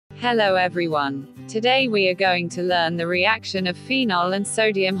Hello everyone. Today we are going to learn the reaction of phenol and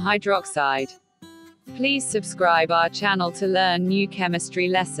sodium hydroxide. Please subscribe our channel to learn new chemistry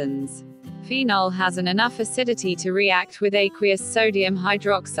lessons. Phenol has enough acidity to react with aqueous sodium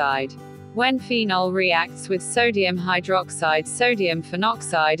hydroxide. When phenol reacts with sodium hydroxide, sodium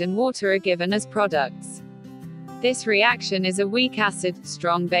phenoxide and water are given as products. This reaction is a weak acid,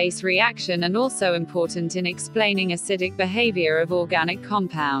 strong base reaction and also important in explaining acidic behavior of organic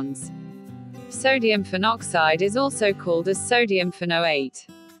compounds. Sodium phenoxide is also called as sodium phenoate.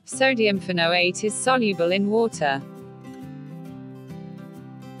 Sodium phenoate is soluble in water.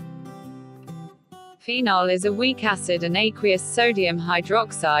 Phenol is a weak acid and aqueous sodium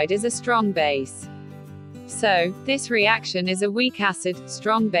hydroxide is a strong base. So, this reaction is a weak acid,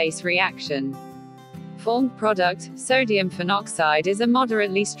 strong base reaction. Formed product, sodium phenoxide is a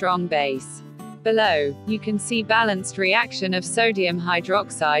moderately strong base. Below, you can see balanced reaction of sodium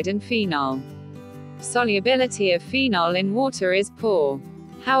hydroxide and phenol. Solubility of phenol in water is poor.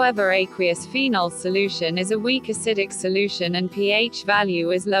 However, aqueous phenol solution is a weak acidic solution and pH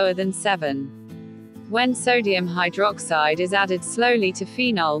value is lower than 7. When sodium hydroxide is added slowly to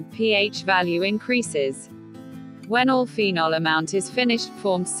phenol, pH value increases. When all phenol amount is finished,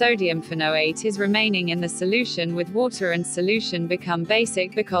 formed sodium phenoate is remaining in the solution with water and solution become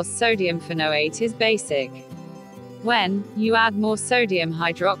basic because sodium phenoate is basic. When you add more sodium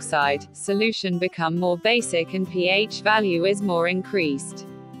hydroxide, solution become more basic and pH value is more increased.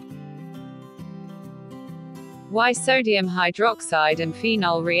 Why sodium hydroxide and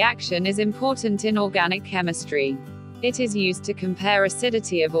phenol reaction is important in organic chemistry. It is used to compare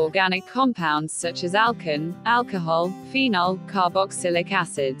acidity of organic compounds such as alkane, alcohol, phenol, carboxylic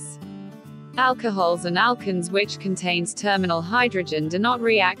acids. Alcohols and alkanes which contains terminal hydrogen do not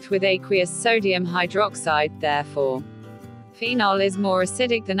react with aqueous sodium hydroxide, therefore. Phenol is more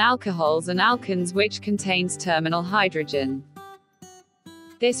acidic than alcohols and alkanes which contains terminal hydrogen.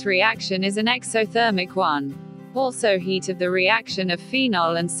 This reaction is an exothermic one. Also, heat of the reaction of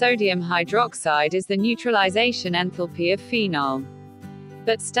phenol and sodium hydroxide is the neutralization enthalpy of phenol.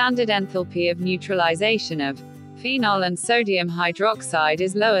 But standard enthalpy of neutralization of phenol and sodium hydroxide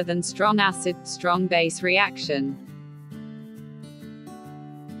is lower than strong acid, strong base reaction.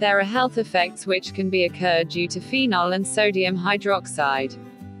 There are health effects which can be occurred due to phenol and sodium hydroxide.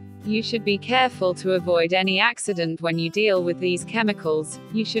 You should be careful to avoid any accident when you deal with these chemicals.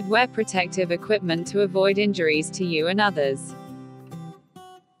 You should wear protective equipment to avoid injuries to you and others.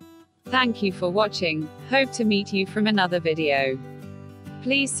 Thank you for watching. Hope to meet you from another video.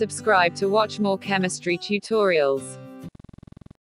 Please subscribe to watch more chemistry tutorials.